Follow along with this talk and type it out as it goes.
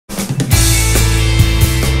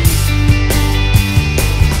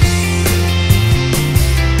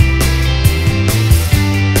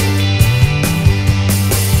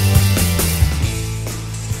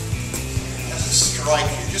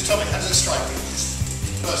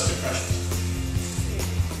First impression.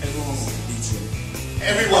 Everyone will be beaten.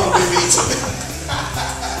 Everyone will be beaten.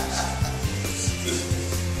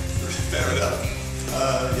 Fair enough.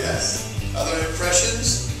 Yes. Other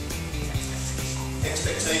impressions?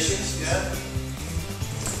 Expectations? Yeah.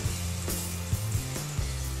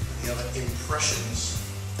 Any other impressions?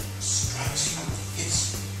 Strikes you? Hits?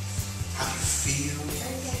 How do you feel?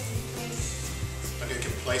 I get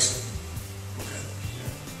complacent. Okay.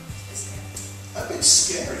 Yeah. A bit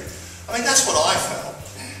scary. I mean, that's what I felt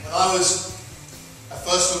when I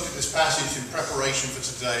first looked at this passage in preparation for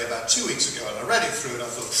today about 2 weeks ago, and I read it through and I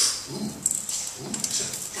thought, it's a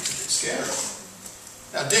bit scary.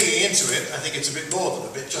 Now, digging into it, I think it's a bit more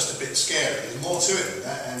than just a bit scary. There's more to it than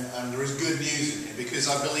that, and there is good news in it, because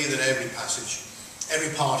I believe that every passage,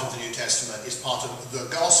 every part of the New Testament is part of the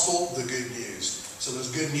gospel, the good news. So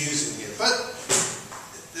there's good news in here. But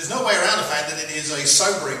there's no way around the fact that it is a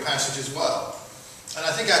sobering passage as well. And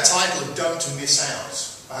I think our title of Don't Miss Out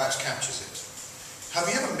perhaps captures it. Have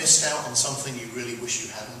you ever missed out on something you really wish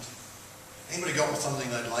you hadn't? Anybody got something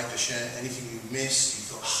they'd like to share? Anything you missed? You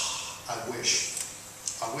thought, I wish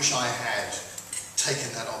I had taken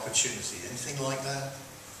that opportunity. Anything like that?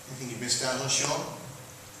 Anything you missed out on, Sean?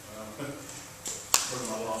 Probably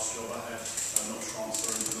my last job I had, not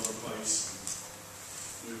transferring to another place.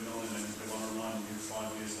 Moving on, and then they want to remind you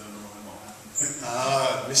 5 years down the line what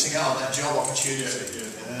happened. Missing out on that job opportunity.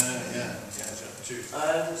 Yeah.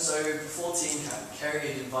 So before Teen Camp,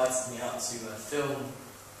 Kerry had invited me out to film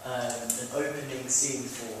an opening scene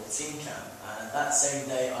for Teen Camp, and that same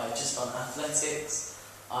day I had just done athletics.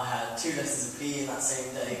 I had 2 lessons of PE in that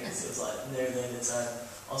same day because it was like near the end of the term.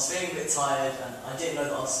 I was feeling a bit tired, and I didn't know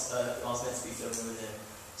that I was meant to be filming with him.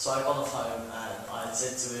 So I got off home and I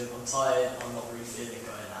said to him, I'm tired, I'm not really feeling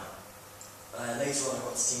going out. Later on I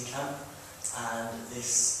got to Teen Camp, and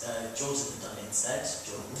this Jordan had done it instead.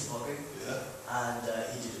 Jordan was vlogging, and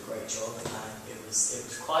he did a great job, and it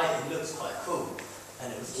looked quite cool, and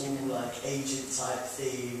it was all like agent type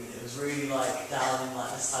theme. It was really like down in like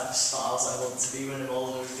this type of styles I want to be when I'm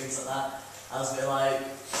older and things like that. I was a bit like,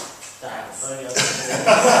 damn, if only I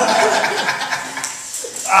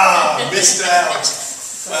was missed out.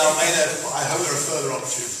 Well, I hope there are further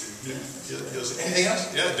opportunities. Anything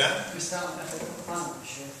else? Yeah, Dan? Missed out on FA Cup final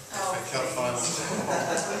this year. FA Cup final.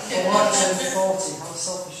 Well, I turned 40. How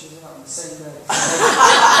selfish is that on the same day?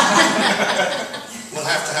 We'll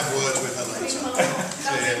have to have words with her later.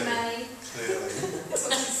 That was in May. Clearly. That's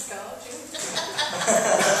what she's got.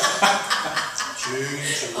 June,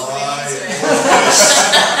 July,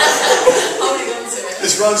 Holding on to it.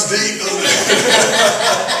 This runs deep, doesn't it?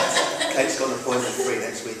 Kate's got an appointment free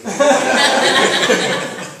next week.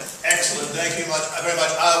 Excellent, thank you very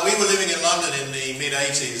much. We were living in London in the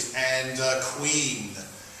mid-80s, and Queen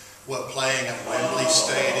were playing at Wembley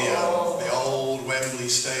Stadium, the old Wembley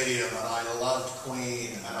Stadium, and I loved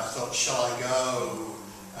Queen, and I thought, shall I go?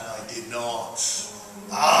 And I did not.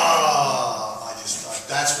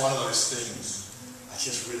 That's one of those things I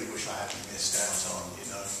just really wish I hadn't missed out on, you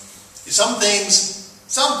know. Some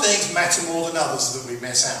things matter more than others that we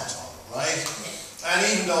miss out on, right? And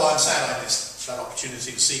even though I'm sad I missed that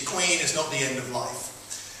opportunity to see Queen, it's not the end of life.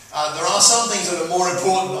 There are some things that are more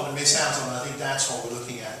important not to miss out on, and I think that's what we're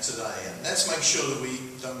looking at today. And let's make sure that we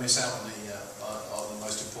don't miss out on the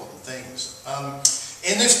most important things.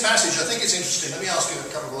 In this passage, I think it's interesting. Let me ask you a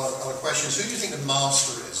couple of other questions. Who do you think the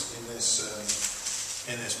master is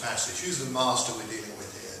in this passage? Who's the master we're dealing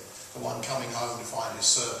with here? The one coming home to find his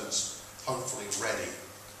servants hopefully ready.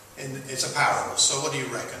 It's a parable, so what do you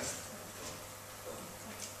reckon?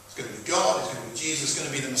 It's going to be God, it's going to be Jesus, it's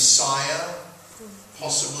going to be the Messiah,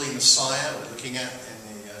 possibly Messiah, we're looking at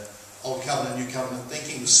in the Old Covenant, New Covenant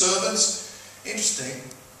thinking. The servants, interesting.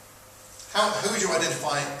 Who would you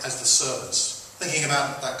identify as the servants? Thinking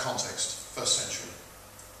about that context, first century.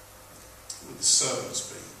 Who would the servants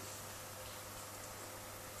be?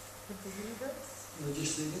 The believers?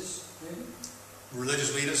 Religious leaders, maybe?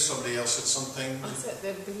 Religious leaders, somebody else said something. I said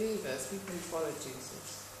they're believers, people who follow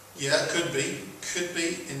Jesus. Yeah, could be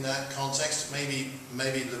in that context. Maybe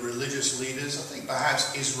the religious leaders. I think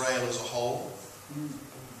perhaps Israel as a whole.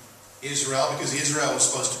 Israel, because Israel was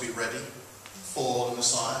supposed to be ready for the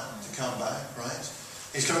Messiah to come back, right?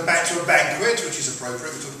 He's coming back to a banquet, which is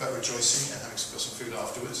appropriate. We talked about rejoicing and having some food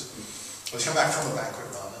afterwards. Well, he's come back from a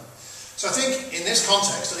banquet, rather. So I think in this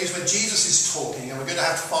context, at least when Jesus is talking, and we're going to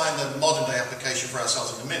have to find the modern day application for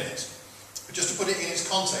ourselves in a minute, but just to put it in its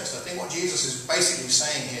context, I think what Jesus is basically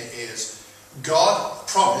saying here is God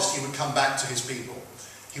promised he would come back to his people.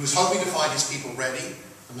 He was hoping to find his people ready.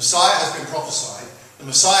 The Messiah has been prophesied. The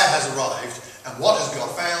Messiah has arrived. And what has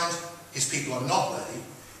God found? His his people are not ready.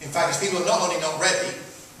 In fact, his people are not only not ready,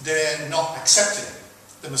 they're not accepting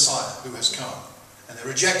the Messiah who has come. And they're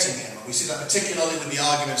rejecting him. And we see that particularly with the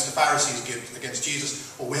arguments the Pharisees give against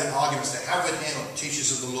Jesus, or with arguments they have with him, or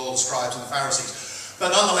teachers of the law, the scribes and the Pharisees.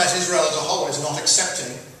 But nonetheless, Israel as a whole is not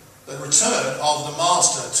accepting the return of the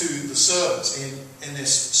master to the servants in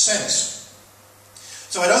this sense.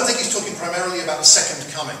 So I don't think he's talking primarily about the second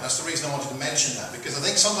coming. That's the reason I wanted to mention that, because I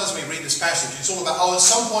think sometimes when we read this passage, it's all about, oh, at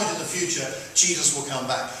some point in the future, Jesus will come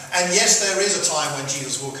back. And yes, there is a time when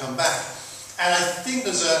Jesus will come back. And I think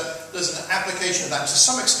there's an application of that to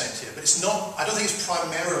some extent here, but it's not, I don't think it's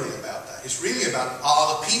primarily about that. It's really about,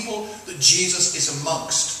 are the people that Jesus is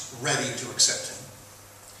amongst ready to accept him?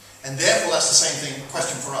 And therefore, that's the same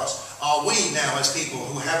question for us. Are we now, as people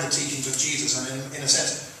who have the teachings of Jesus, and in a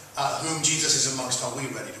sense, whom Jesus is amongst, are we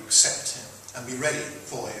ready to accept him and be ready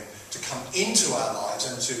for him to come into our lives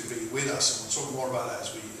and to be with us? And we'll talk more about that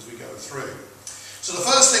as we go through. So the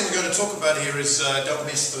first thing we're going to talk about here is don't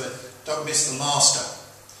miss the master.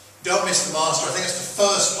 Don't miss the master. I think it's the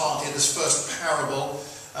first part here, this first parable.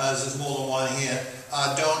 There's more than one here.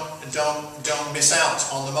 Don't miss out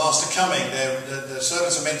on the master coming. The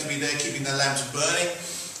servants are meant to be there keeping their lamps burning.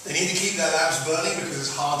 They need to keep their lamps burning because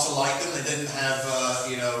it's hard to light them. They didn't have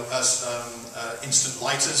instant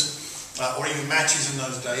lighters or even matches in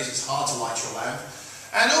those days. It's hard to light your lamp.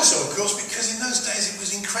 And also, of course, because in those days it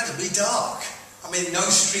was incredibly dark. I mean, no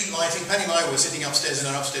street lighting. Penny and I were sitting upstairs in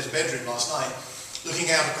our upstairs bedroom last night, looking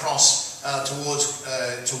out across towards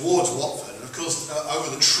Watford. And of course, over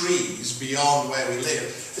the trees beyond where we live,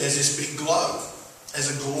 there's this big glow. There's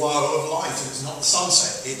a glow of light, and it's not the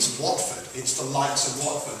sunset, it's Watford. It's the lights of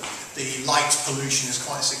Watford. The light pollution is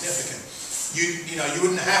quite significant. You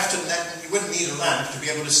wouldn't need a lamp to be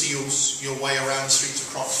able to see your way around the streets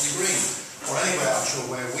of Croxley Green, or anywhere, I'm sure,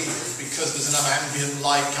 where we live, because there's enough ambient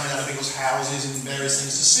light coming out of people's houses and various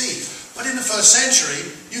things to see. But in the first century,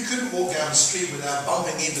 you couldn't walk down the street without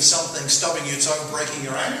bumping into something, stubbing your toe, breaking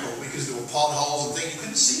your ankle, because there were potholes and things, you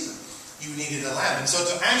couldn't see them. You needed a lamp. And so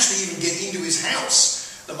to actually even get into his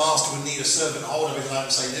house, the master would need a servant hold up his lamp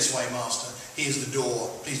and say, "This way, master, here's the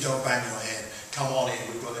door, please don't bang your head, come on in,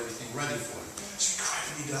 we've got everything ready for you." It's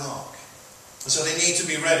incredibly dark. And so they need to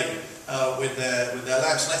be ready with their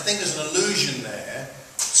lamps. And I think there's an allusion there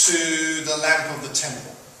to the lamp of the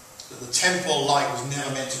temple. That the temple light was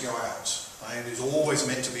never meant to go out. Right? It was always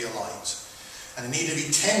meant to be a light. And it needed to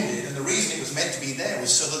be tended, and the reason it was meant to be there was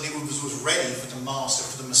so that it was ready for the master,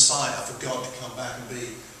 for the Messiah, for God to come back and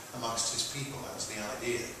be amongst his people. That was the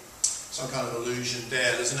idea. Some kind of allusion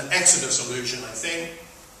there. There's an Exodus allusion, I think.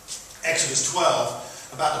 Exodus 12,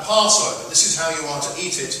 about the Passover. This is how you are to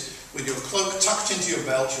eat it, with your cloak tucked into your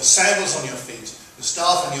belt, your sandals on your feet, the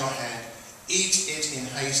staff in your hand. Eat it in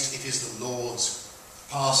haste. It is the Lord's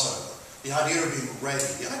Passover. The idea of being ready.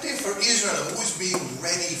 The idea for Israel of always being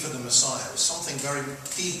ready for the Messiah was something very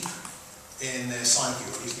deep in their psyche,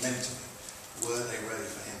 or at least meant to be. Were they ready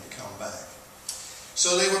for him to come back?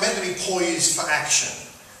 So they were meant to be poised for action,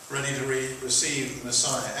 ready to receive the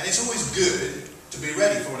Messiah. And it's always good to be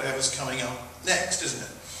ready for whatever's coming up next, isn't it?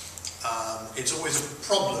 It's always a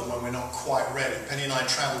problem when we're not quite ready. Penny and I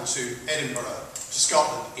travelled to Edinburgh, to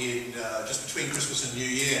Scotland, in just between Christmas and New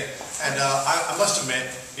Year. And I must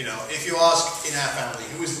admit, if you ask in our family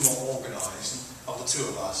who is the more organised of the two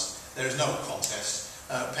of us, there is no contest.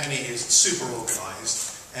 Penny is super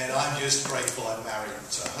organised, and I'm just grateful I'm married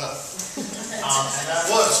to her. And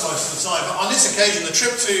that works most of the time. But on this occasion, the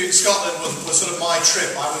trip to Scotland was sort of my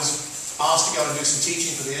trip. I was asked to go and do some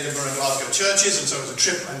teaching for the Edinburgh and Glasgow churches, and so it was a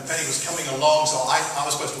trip, and Penny was coming along, so I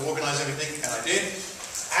was supposed to organise everything, and I did.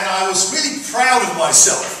 And I was really proud of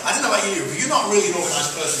myself. I don't know about you, but you're not really an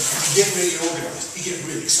organised person. You get really organised. You get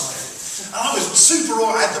really excited. And I was super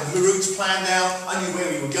organised. I had the routes planned out. I knew where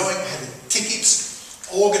we were going. I had the tickets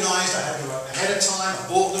organised. I had them ahead of time. I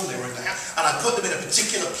bought them. They were in the house. And I put them in a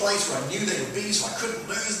particular place where I knew they would be, so I couldn't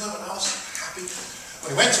lose them. And I was happy.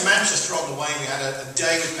 We went to Manchester on the way. We had a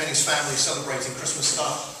day with Penny's family celebrating Christmas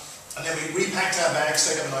stuff. And then we repacked our bags,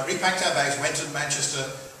 stayed overnight, repacked our bags, went to Manchester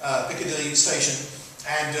Piccadilly station,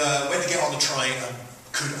 and went to get on the train. And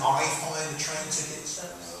could I find the train tickets?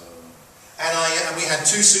 And we had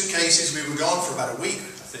 2 suitcases. We were gone for about a week,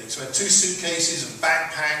 I think. So we had 2 suitcases and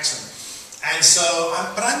backpacks, and so.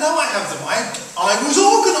 But I know I have them. I was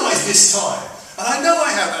organised this time, and I know I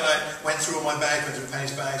have. And I went through all my bags, went through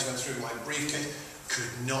Penny's bags, went through my briefcase.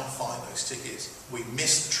 Could not find those tickets. We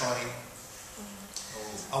missed the train.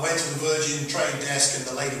 I went to the Virgin train desk, and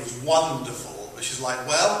the lady was wonderful. But she's like,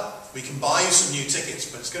 "Well, we can buy you some new tickets,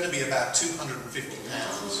 but it's going to be about £250.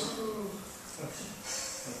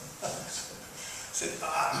 So said,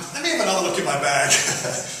 let me have another look in my bag.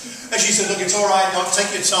 And she said, look, it's all right, don't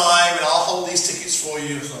take your time, and I'll hold these tickets for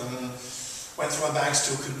you. So, went through my bag,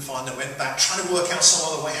 still couldn't find them, went back, trying to work out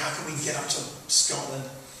some other way, how can we get up to Scotland?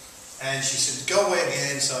 And she said, go away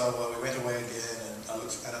again, so we went away again, and I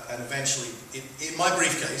looked, and eventually, in my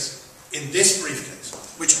briefcase, in this briefcase,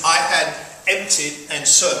 which I had emptied and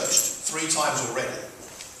searched 3 times already,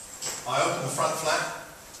 I opened the front flap,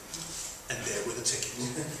 and there were the tickets.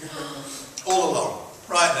 All along,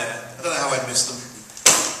 right there. I don't know how I missed them.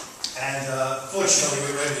 And fortunately,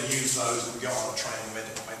 we were able to use those and go on a train and went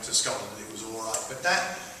to Scotland, and it was all right. But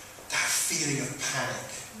that feeling of panic,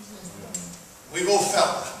 we've all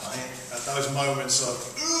felt that, right? At those moments of,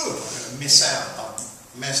 ooh, I'm going to miss out, I'm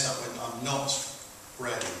messed up when I'm not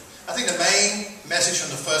ready. I think the main message from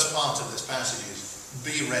the first part of this passage is,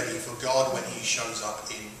 be ready for God when He shows up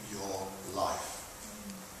in your life.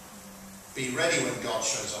 Be ready when God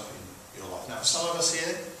shows up in your life. Now, some of us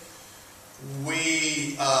here,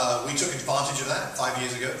 we took advantage of that 5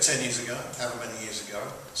 years ago, 10 years ago, however many years ago.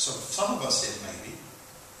 So some of us here maybe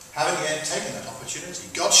haven't yet taken that opportunity.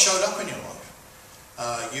 God showed up in your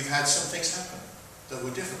life. You've had some things happen that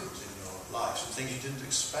were difficult in your life, some things you didn't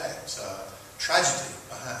expect, tragedy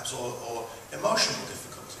perhaps, or emotional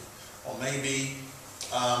difficulty, or maybe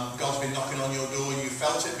God's been knocking on your door, you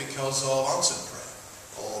felt it because of answered prayer,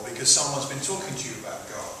 or because someone's been talking to you about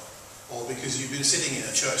God, or because you've been sitting in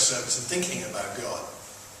a church service and thinking about God.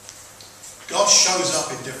 God shows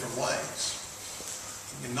up in different ways,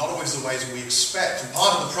 in not always the ways we expect. And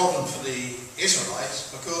part of the problem for the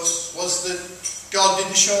Israelites, of course, was that God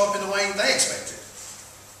didn't show up in the way they expected.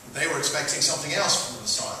 They were expecting something else from the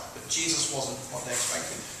Messiah, but Jesus wasn't what they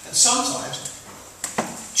expected. And sometimes,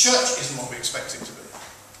 church isn't what we expect it to be.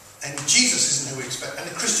 And Jesus isn't who we expect, and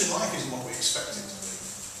the Christian life isn't what we expect it to be.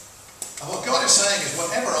 And what God is saying is,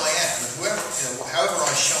 whatever I am, and however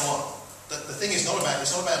I show up, the thing is it's not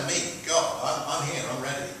about me, God, I'm here, I'm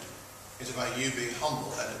ready. It's about you being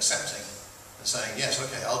humble and accepting and saying, yes,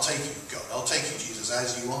 okay, I'll take you, God, I'll take you, Jesus,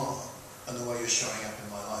 as you are, and the way you're showing up in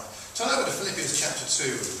my life. Turn over to Philippians chapter 2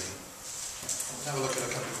 with me. Let's have a look at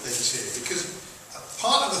a couple of things here, because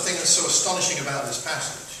part of the thing that's so astonishing about this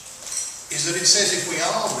passage is that it says if we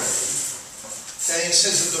are ready, then it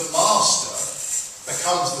says that the master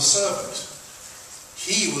becomes the servant.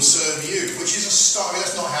 He will serve you, which is a start.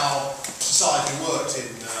 That's not how society worked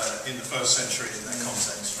in the first century in that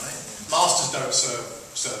context, right? Masters don't serve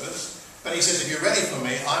servants, but he says, if you're ready for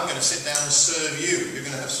me, I'm going to sit down and serve you. You're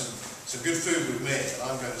going to have some good food with me, and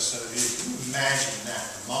I'm going to serve you. Can you imagine that?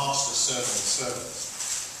 The master serving the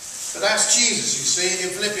servants. But that's Jesus, you see,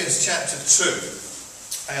 in Philippians chapter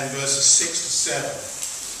 2 and verses 6 to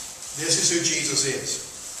 7. This is who Jesus is.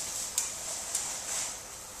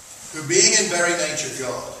 Who being in very nature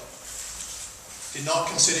God, did not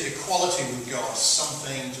consider equality with God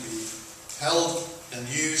something to be held and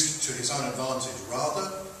used to his own advantage.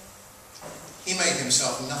 Rather, he made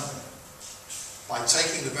himself nothing by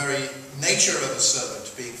taking the very nature of a servant,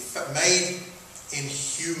 being made in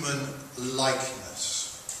human likeness.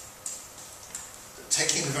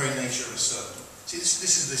 Taking the very nature of a servant. See, this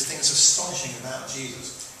is this thing that's astonishing about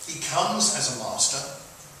Jesus. He comes as a master,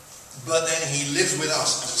 but then he lives with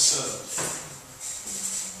us as a servant.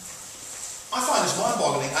 I find this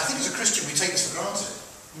mind-boggling. I think as a Christian we take this for granted.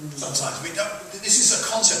 Sometimes this is a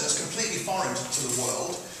concept that's completely foreign to the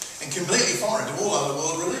world and completely foreign to all other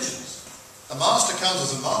world religions. The master comes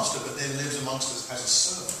as a master, but then lives amongst us as a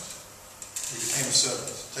servant. He became a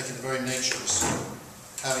servant, taking the very nature of a servant,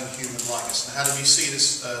 having human likeness. And how do we see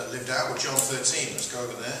this lived out? Well, John 13. Let's go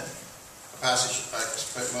over there. A passage I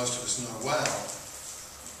expect most of us know well.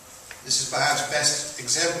 This is perhaps best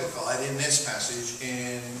exemplified in this passage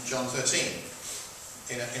in John 13,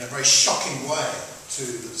 in a very shocking way to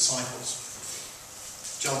the disciples.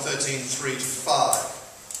 John 13, 3 to 5.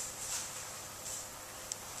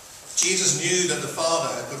 Jesus knew that the Father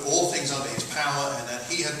had put all things under his power and that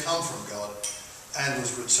he had come from God and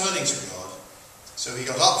was returning to God. So he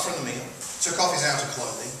got up from the meal, took off his outer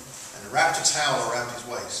clothing and wrapped a towel around his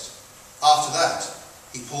waist. After that,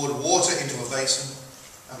 he poured water into a basin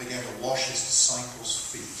and began to wash his disciples'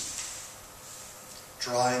 feet,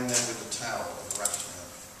 drying them with the towel that wrapped around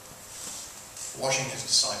him. Washing his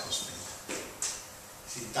disciples' feet.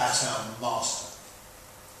 See, that's our master.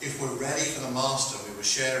 If we're ready for the master, we will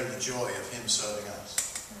share in the joy of him serving us.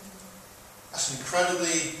 That's an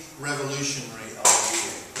incredibly revolutionary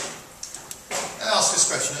idea. Now ask this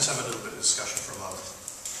question. Let's have a little bit of discussion for a moment.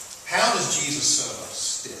 How does Jesus serve us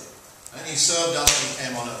still? And he served us when he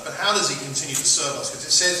came on earth. But how does he continue to serve us? Because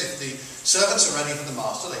it says if the servants are ready for the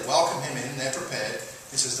master, they welcome him in, they're prepared,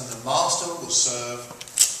 It says, "Then the master will serve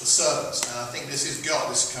the servants." And I think this is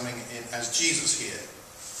God, this is coming in as Jesus here.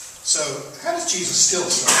 So, how does Jesus still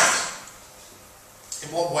serve us?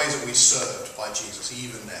 In what ways are we served by Jesus,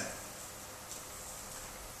 even now?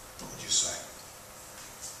 What would you say?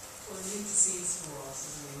 Well, he intercedes for us,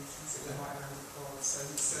 and he sits at the right hand of God, so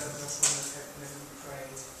he serves us when we pray.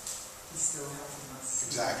 He's still helping us.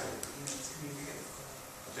 Exactly. To communicate with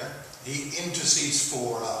God. Okay? He intercedes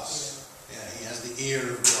for us. Yeah, he has the ear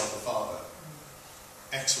of God the Father.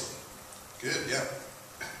 Excellent. Good, yeah.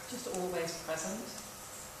 Just always present.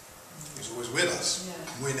 He's always with us.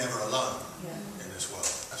 Yeah. We're never alone Yeah. in this world.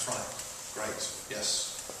 That's right. Great.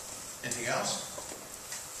 Yes. Anything else?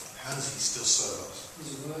 How does he still serve us?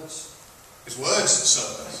 His words His words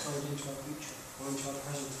serve us. echoed into our future, or into our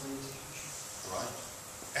present and into the future. Right.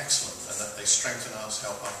 Excellent. And that they strengthen us,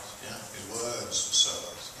 help us. Yeah. His words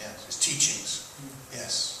serve us. Yes. His teachings.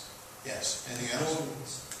 Yes. Yes. Anything His else?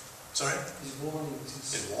 warnings. Sorry? His warnings.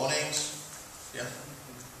 His warnings. Yeah.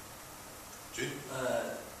 Jude?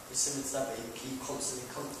 It's similar to that, but he constantly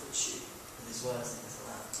comforts you with his words and things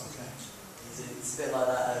like that. Okay. It's a bit like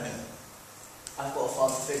that. Yeah. I've got a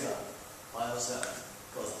father figure, but I also have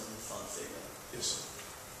God as a father figure. Yes.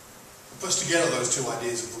 It puts together those two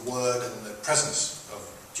ideas of the word and the presence of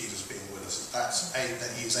Jesus being with us. That's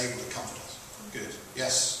that he is able to comfort us. Good.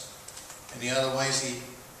 Yes. Any other ways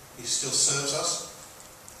he still serves us?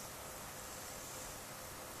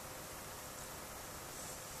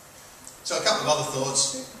 So a couple of other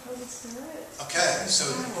thoughts. Holy Spirit. Okay, so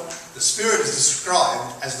the Spirit is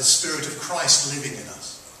described as the Spirit of Christ living in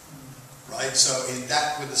us. Right? So in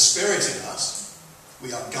that, with the Spirit in us,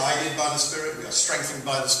 we are guided by the Spirit, we are strengthened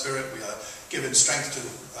by the Spirit, we are given strength to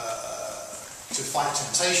fight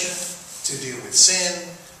temptation, to deal with sin,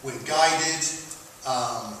 we're guided,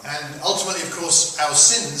 and ultimately, of course, our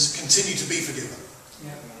sins continue to be forgiven.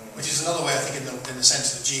 Yeah. Which is another way, I think, in the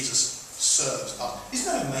sense that Jesus serves us. Isn't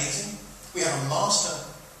that amazing? We have a master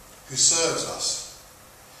who serves us.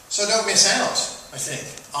 So don't miss out, I think,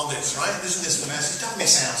 on this, right? Isn't this the message? Don't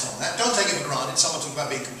miss out on that. Don't take it for granted. Someone talked about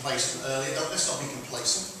being complacent earlier. Let's not be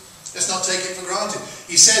complacent. Let's not take it for granted.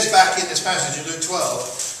 He says back in this passage in Luke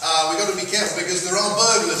 12, we've got to be careful because there are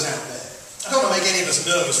burglars out there. I don't want to make any of us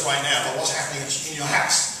nervous right now about what's happening in your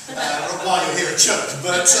house while you're here at church,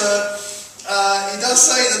 but he does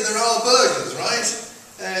say that there are burglars, right?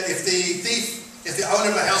 If the owner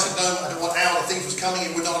of the house had known at what hour the thief was coming, he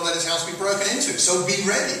would not have let his house be broken into. So be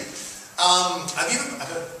ready. I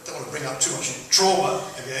don't want to bring up too much trauma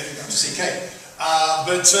again, you have to see Kate.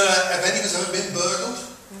 But have any of us ever been burgled?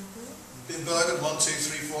 Been burgled? 1, 2,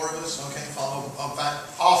 3, 4 of us. Okay, fine, I'm back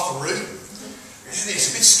half the room. It's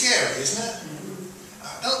a bit scary, isn't it?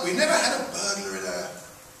 No, we never had a burglar in our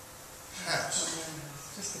house.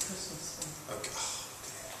 Just the Christmas one. Okay.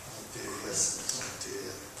 Oh dear, yes. Oh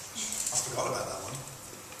dear. I forgot about that one.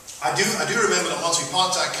 I do remember that once we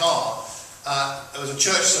parked our car, there was a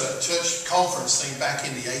church conference thing back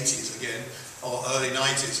in the 80s again, or early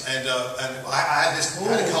 90s, and I had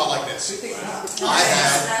a car like this. I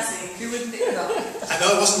had. Who wouldn't do that? I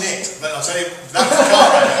know it wasn't it, but I'll tell you, that was the car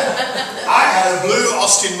I had. I had a blue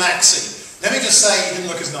Austin Maxi. Let me just say, it didn't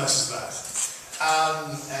look as nice as that.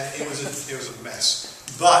 And it was a mess.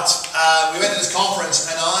 But we went to this conference,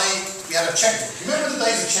 and we had a checkbook. You remember the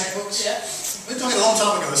days of checkbooks? Yeah. We're talking a long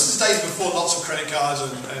time ago. This is the days before lots of credit cards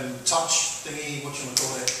and touch thingy, what you want to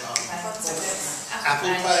call it,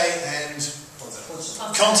 Apple Pay and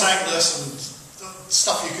contactless and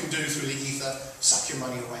stuff you can do through the ether, suck your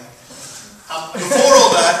money away. Before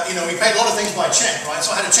all that, we paid a lot of things by check, right?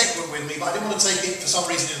 So I had a checkbook with me, but I didn't want to take it for some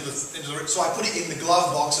reason so I put it in the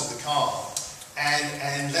glove box of the car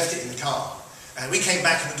and left it in the car. And we came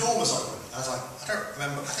back and the door was open. I was like, I don't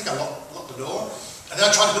remember, I think I locked the door. And then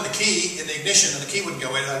I tried to put the key in the ignition and the key wouldn't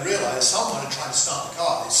go in, and I realised someone had tried to start the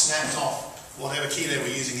car. They snapped off whatever key they were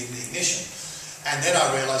using in the ignition. And then I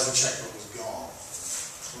realised the checkbook was gone.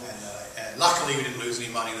 And luckily we didn't lose any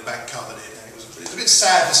money, the bank covered it. And it was a bit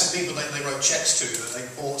sad for some people that they wrote checks to that they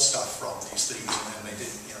bought stuff from these thieves and then they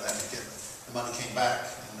didn't, they had to get, the money came back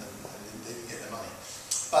and then they didn't get their money.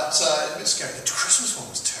 But it was a bit scary. The Christmas one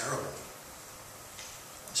was terrible.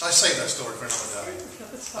 Shall I save that story for another day?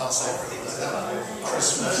 I'll save it for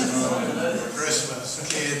another day. Christmas,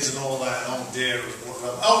 kids and all that. Oh dear.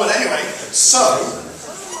 Oh, but anyway, so.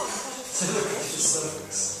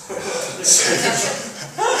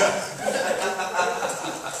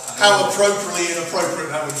 How appropriately inappropriate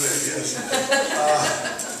that would be, yes.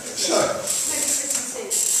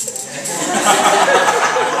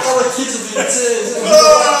 All the kids will be in tears.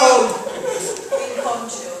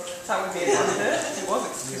 That would be it. It was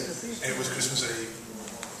Christmas Eve. It was Christmas Eve.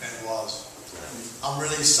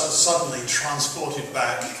 suddenly transported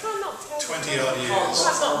back You cannot tell 20 it. odd You years.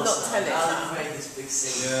 can't not tell it Now now. you've made this big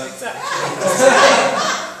scene. Yeah. Exactly.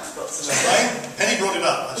 I've got to know. Right? Penny brought it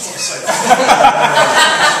up, I just want to say that.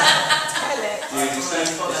 Tell it. Yeah, it's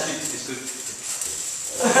good.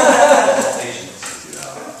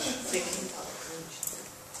 Patience.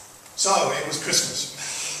 So, it was Christmas.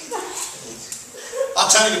 I'll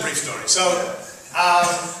tell you the brief story. So,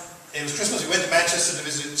 it was Christmas. We went to Manchester to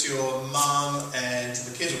visit your mum, and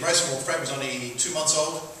the kids were very small. Fred was only 2 months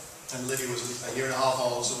old, and Lydia was a year and a half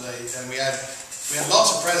old. So we had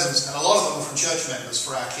lots of presents, and a lot of them were from church members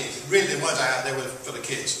for our kids. Really, they weren't out; they were for the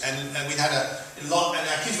kids. And we had a lot, and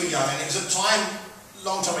our kids were young. And it was a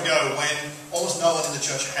long time ago, when almost no one in the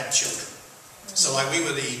church had children. So, like, we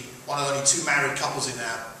were one of the only 2 married couples in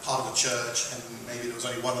our part of the church, and maybe there was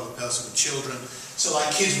only one other person with children. So, like,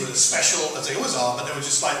 kids were as special as they always are, but they were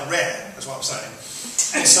just, like, rare, that's what I'm saying.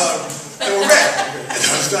 And so, they were rare in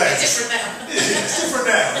those days. It's different now. It's different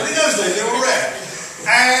now, but in those days, they were rare.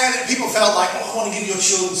 And people felt like, oh, I want to give your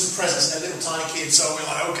children some presents, and they're little tiny kids. So we're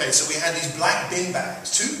like, okay, so we had these black bin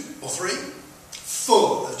bags, 2 or 3,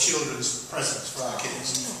 full of children's presents for our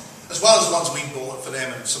kids, as well as the ones we bought for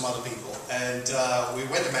them and some other people. And we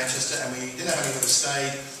went to Manchester, and we didn't have anywhere to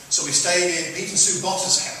stay, so we stayed in Pete and Sue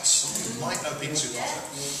Botter's house. Some people might know Pete and Sue Botter.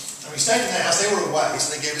 And we stayed in their house. They were away,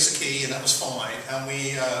 so they gave us a key, and that was fine. And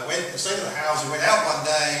we stayed in the house. We went out one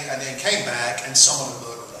day, and then came back, and someone had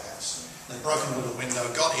burgled the house. They'd broken into the window,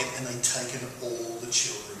 got in, and they'd taken all the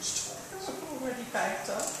children's toys. Already bagged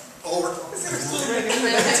up. Already Already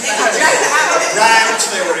rags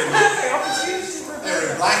they were in. opportunity for a They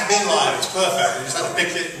were in black bin liners, perfect. We just had to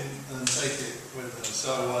pick it and take it with them.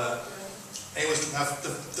 So it was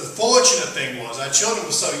the fortunate thing was our children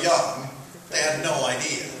were so young they had no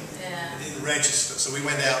idea. Yeah. They didn't register. So we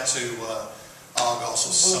went out to Argos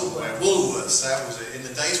or somewhere. Woolworths, that was it. In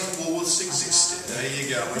the days when Woolworths existed. There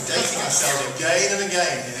you go. We're dating ourselves again and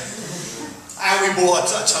again here. And we bought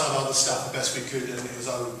a ton of other stuff the best we could, and it was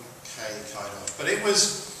okay, kind of. But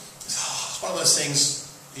it's one of those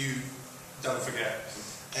things you don't forget.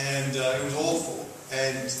 And it was awful.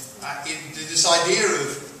 And this idea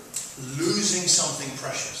of losing something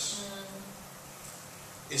precious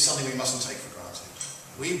is something we mustn't take for granted.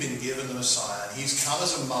 We've been given the Messiah, and he's come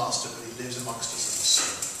as a master, but he lives amongst us as a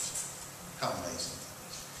servant. How amazing.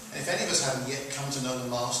 And if any of us haven't yet come to know the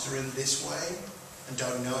master in this way, and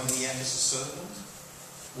don't know him yet as a servant,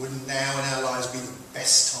 wouldn't now in our lives be the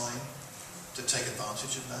best time to take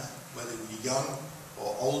advantage of that? Whether we're young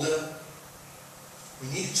or older, we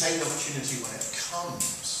need to take the opportunity when it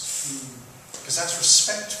comes, because that's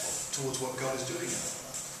respectful towards what God is doing in our life.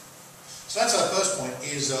 So that's our first point,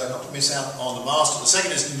 is not to miss out on the master. The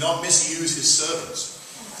second is to not misuse his servants.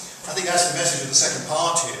 I think that's the message of the second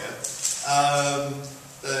part here.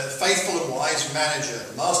 The faithful and wise manager.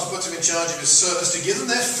 The master puts him in charge of his servants to give them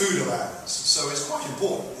their food allowance. So it's quite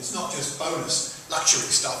important. It's not just bonus luxury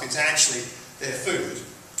stuff. It's actually their food.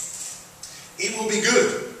 It will be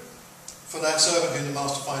good for that servant whom the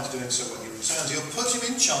master finds doing so when he returns. He'll put him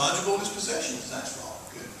in charge of all his possessions. That's rather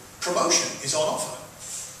good. Promotion is on offer.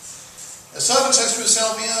 A servant says to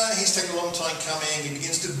himself, yeah, he's taken a long time coming. He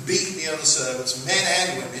begins to beat the other servants, men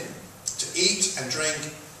and women, to eat and drink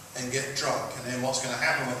and get drunk. And then what's going to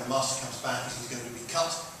happen when the master comes back is he's going to be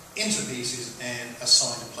cut into pieces and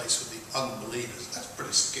assigned a place with the unbelievers. That's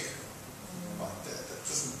pretty scary right there.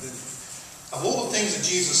 Of all the things that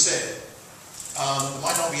Jesus said, there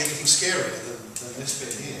might not be anything scarier than this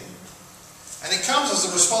bit here. And it comes as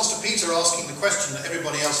a response to Peter asking the question that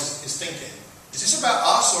everybody else is thinking. Is this about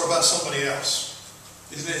us or about somebody else?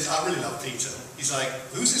 I really love Peter. He's like,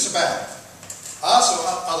 who's this about? Us or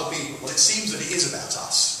other people? Well, it seems that it is about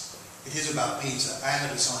us. It is about Peter and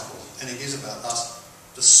the disciples, and it is about us,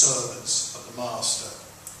 the servants of the Master,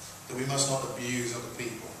 that we must not abuse other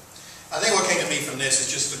people. I think what came to me from this is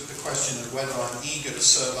just the question of whether I'm eager to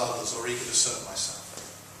serve others or eager to serve myself.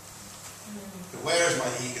 But where is my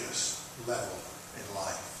eagerness level in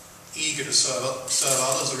life? Eager to serve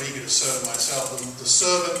others or eager to serve myself? The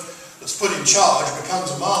servant that's put in charge becomes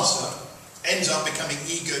a master, ends up becoming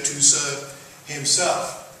eager to serve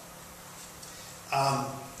himself.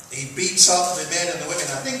 He beats up the men and the women.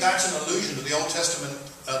 I think that's an allusion to the Old Testament,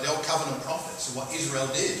 the Old Covenant prophets, and what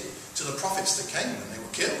Israel did to the prophets that came when they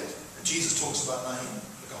were killed. And Jesus talks about that in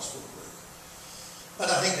the Gospel of Luke.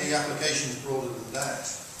 But I think the application is broader than that.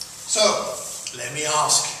 So, let me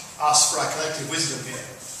ask us for our collective wisdom here.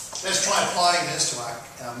 Let's try applying this to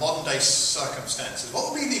our modern day circumstances.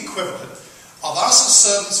 What would be the equivalent of us as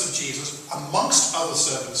servants of Jesus amongst other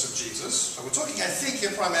servants of Jesus? So we're talking, I think,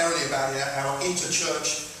 here primarily about our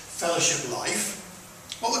inter-church fellowship life.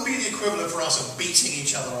 What would be the equivalent for us of beating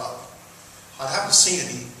each other up? I haven't seen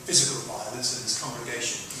any physical violence in this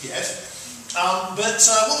congregation yet. But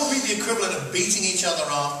what would be the equivalent of beating each other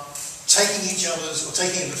up, taking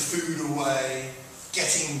the food away,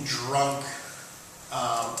 getting drunk?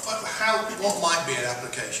 What might be an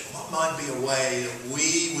application? What might be a way that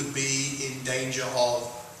we would be in danger of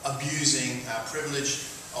abusing our privilege,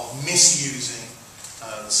 of misusing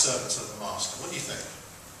the servants of the Master? What do you think?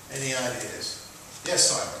 Any ideas?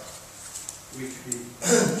 Yes, Simon. We could be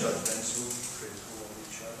judgmental, critical of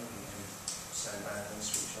each other, we could say bad things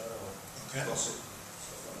to each other, or gossip.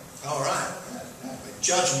 All right. Yeah.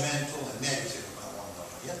 Judgmental and negative about one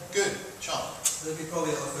another. Yeah, good. Sean. So we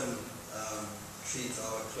probably often treat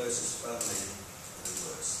our closest family the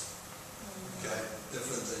worst. Okay.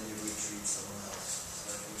 Different than you would treat someone else.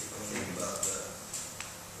 So if you can think about the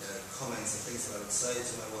comments and things that I would say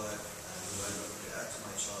to my wife and the way I would react to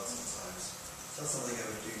my child sometimes. It's not something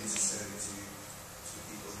I would do necessarily to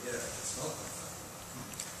people here. It's not my family.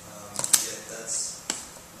 Yet that's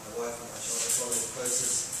my wife and my child are probably the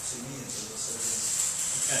closest to me in terms of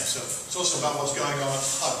siblings. Okay, so it's also about what's going on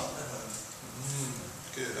at home.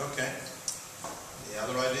 Good, okay. Any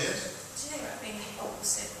other ideas? Do you think about being the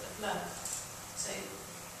opposite of love? So,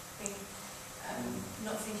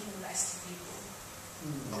 not thinking the best of people,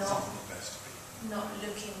 Not thinking the best of people. not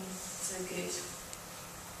looking for the good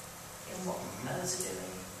in what others are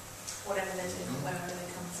doing, whatever they're doing, wherever they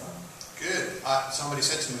come from. Good. Somebody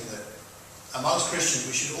said to me that amongst Christians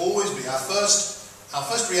we should always be, our first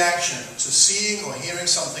reaction to seeing or hearing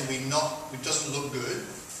something which doesn't look good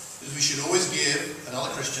is we should always give another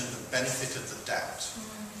Christian the benefit of the doubt.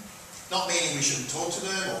 Not meaning we shouldn't talk to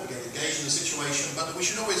them or get engaged in the situation, but that we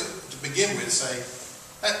should always, to begin with, say,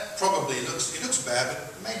 that probably looks bad,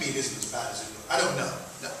 but maybe it isn't as bad as it looks. I don't know.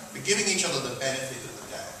 No. But giving each other the benefit of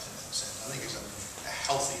the doubt, in that sense, I think is a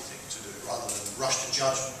healthy thing to do, rather than rush to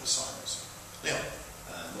judgment with silence. Leon?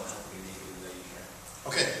 Not helping people in the way you can.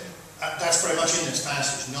 Okay. That's very much in this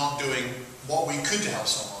passage, not doing what we could to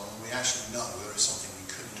help someone when we actually know there is something we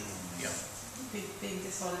could do. Yeah. Being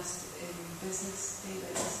dishonest in business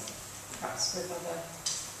dealings, perhaps with other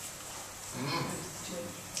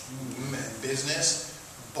Business,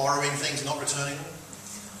 borrowing things, not returning them.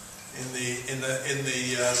 In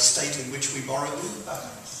the state in which we borrow them,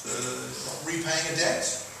 repaying a debt,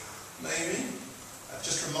 maybe. I've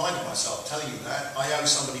just reminded myself, telling you that I owe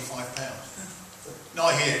somebody £5.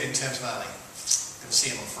 Not here in Thames Valley. I'm going to see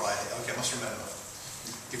him on Friday. Okay, I must remember.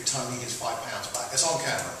 Give Tony his £5 back. It's on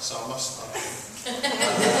camera, so I must.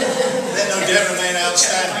 Let no debt remain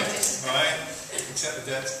outstanding, right? Except the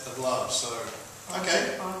debt of love. So,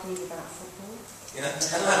 okay. arguing about football. Yeah.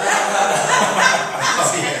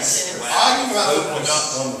 Yes. Arguing about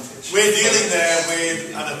football. We're dealing there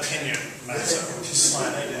with an opinion matter, which is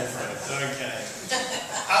slightly different. Okay.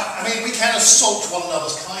 I mean, we can assault one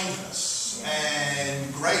another's kindness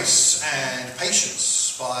and grace and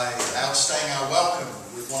patience by outstaying our welcome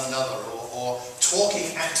with one another, or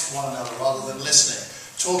talking at one another rather than listening,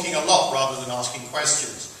 talking a lot rather than asking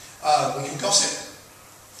questions. We can gossip,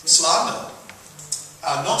 slander,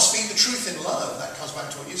 not speak the truth in love. That comes back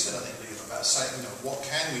to what you said, I think, Leah, about saying, what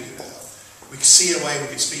can we do to help? We can see a way we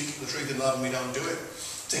can speak the truth in love and we don't do it.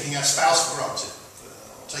 Taking our spouse for granted,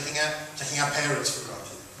 taking our parents for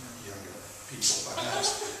granted, younger people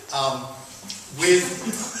perhaps.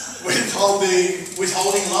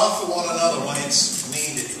 Withholding love for one another when it's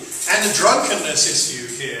needed. And the drunkenness issue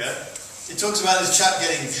here, it talks about this chap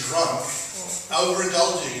getting drunk,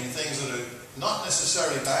 overindulging in things that are not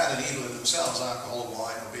necessarily bad and evil in themselves. Alcohol,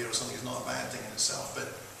 wine, or beer or something is not a bad thing in itself, but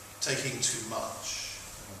taking too much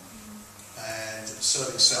and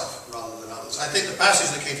serving self rather than others. I think the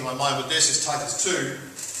passage that came to my mind with this is Titus 2,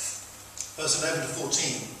 verse 11 to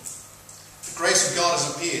 14. The grace of God has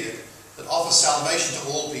appeared that offers salvation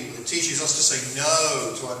to all people. It teaches us to say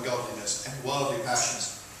no to ungodliness and worldly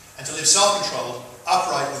passions, and to live self-controlled,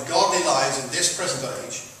 upright, and godly lives in this present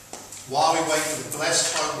age, while we wait for the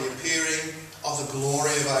blessed hope, the appearing of the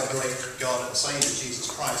glory of our great God and Saviour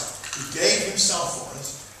Jesus Christ, who gave himself for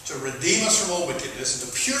us to redeem us from all wickedness and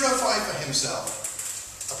to purify for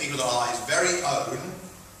himself a people that are his very own,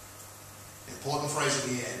 important phrase at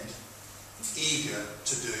the end, eager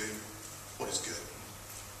to do what is good.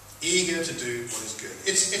 Eager to do what is good.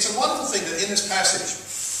 It's a wonderful thing that in this passage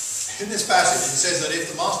it says that if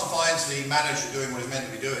the master finds the manager doing what he's meant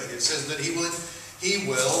to be doing, it says that he will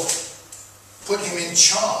put him in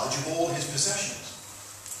charge of all his possessions.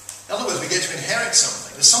 In other words, we get to inherit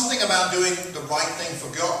something. There's something about doing the right thing for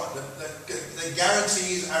God that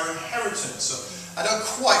guarantees our inheritance I don't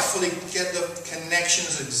quite fully get the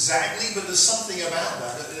connections exactly, but there's something about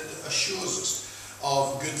that that assures us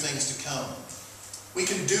of good things to come. We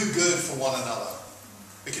can do good for one another.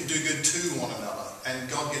 We can do good to one another, and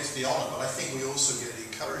God gets the honour, but I think we also get the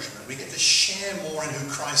encouragement. We get to share more in who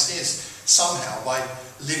Christ is somehow by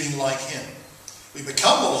living like him. We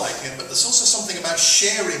become more like him, but there's also something about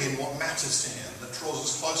sharing in what matters to him that draws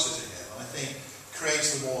us closer to him, and I think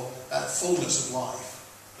creates that fullness of life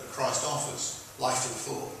that Christ offers, life to the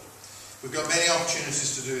full. We've got many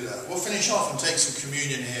opportunities to do that. We'll finish off and take some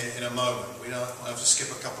communion here in a moment. We'll have to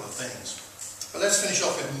skip a couple of things. But let's finish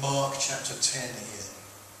off in Mark chapter 10 here.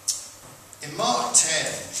 In Mark 10,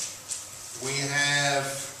 we have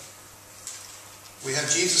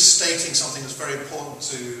Jesus stating something that's very important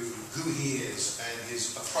to who he is and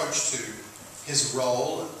his approach to his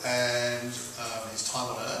role and his time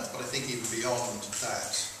on earth, but I think even beyond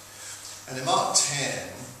that. And in Mark 10,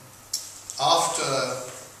 after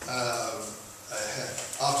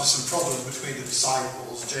some problems between the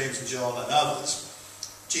disciples, James and John and others,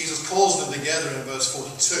 Jesus calls them together in verse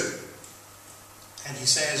 42. And he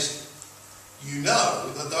says, "You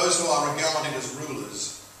know that those who are regarded as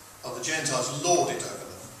rulers of the Gentiles lord it over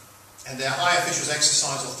them, and their high officials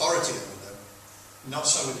exercise authority over them. Not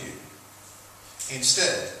so with you.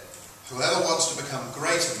 Instead, whoever wants to become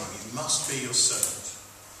great among you must be your servant,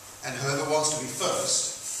 and whoever wants to be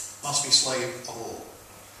first must be slave of all.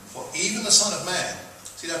 For even the Son of Man,"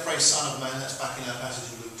 see that phrase Son of Man, that's back in our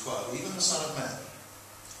passage in Luke 12, "even the Son of Man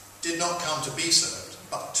did not come to be served,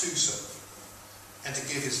 but to serve, and to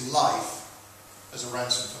give his life as a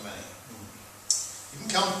ransom for many." You can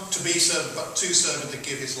come to be served, but to serve and to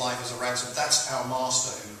give his life as a ransom. That's our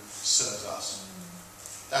master who serves us.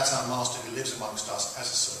 That's our master who lives amongst us as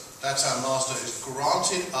a servant. That's our master who's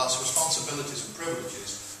granted us responsibilities and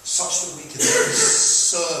privileges such that we can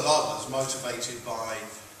serve others motivated by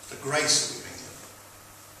the grace that we've been given.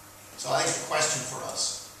 So I think the question for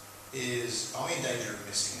us is, are we in danger of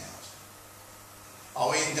missing out? Are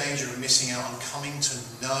we in danger of missing out on coming to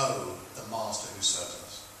know the master who serves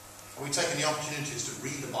us? Are we taking the opportunities to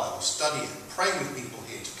read the Bible, study it, pray with people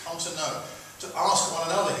here, to come to know, to ask one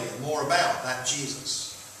another here more about that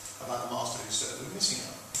Jesus, about the master who serves? We're missing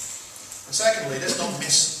out. And secondly, let's not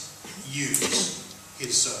misuse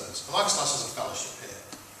his servants. Amongst us as a fellowship here,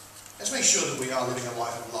 let's make sure that we are living a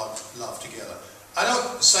life of love together. I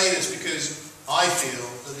don't say this because I feel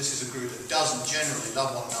that this is a group that doesn't generally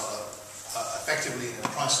love one another effectively in a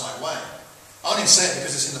Christ-like way. I only say it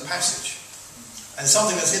because it's in the passage. And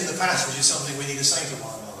something that's in the passage is something we need to say to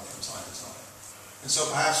one another from time to time. And so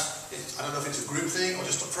perhaps, I don't know if it's a group thing or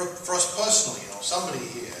just for us personally, somebody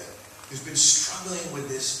here who's been struggling with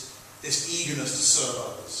this eagerness to serve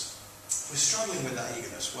others. We're struggling with that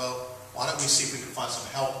eagerness. Well, why don't we see if we can find some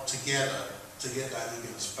help together to get that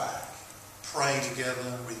eagerness back? Praying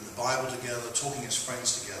together, reading the Bible together, talking as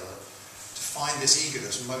friends together, to find this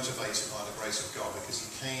eagerness motivated by the grace of God, because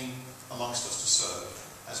he came amongst us to serve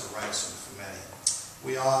as a ransom for many.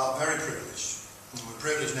 We are very privileged. We're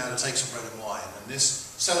privileged now to take some bread and wine, and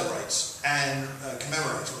this celebrates and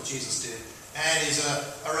commemorates what Jesus did, and is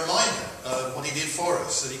a reminder of what he did for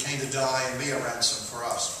us, that he came to die and be a ransom for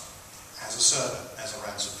us, as a servant, as a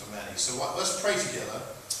ransom for many. So let's pray together,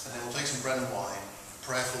 and then we'll take some bread and wine,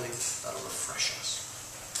 prayerfully, that'll refresh us.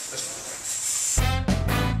 Let's pray.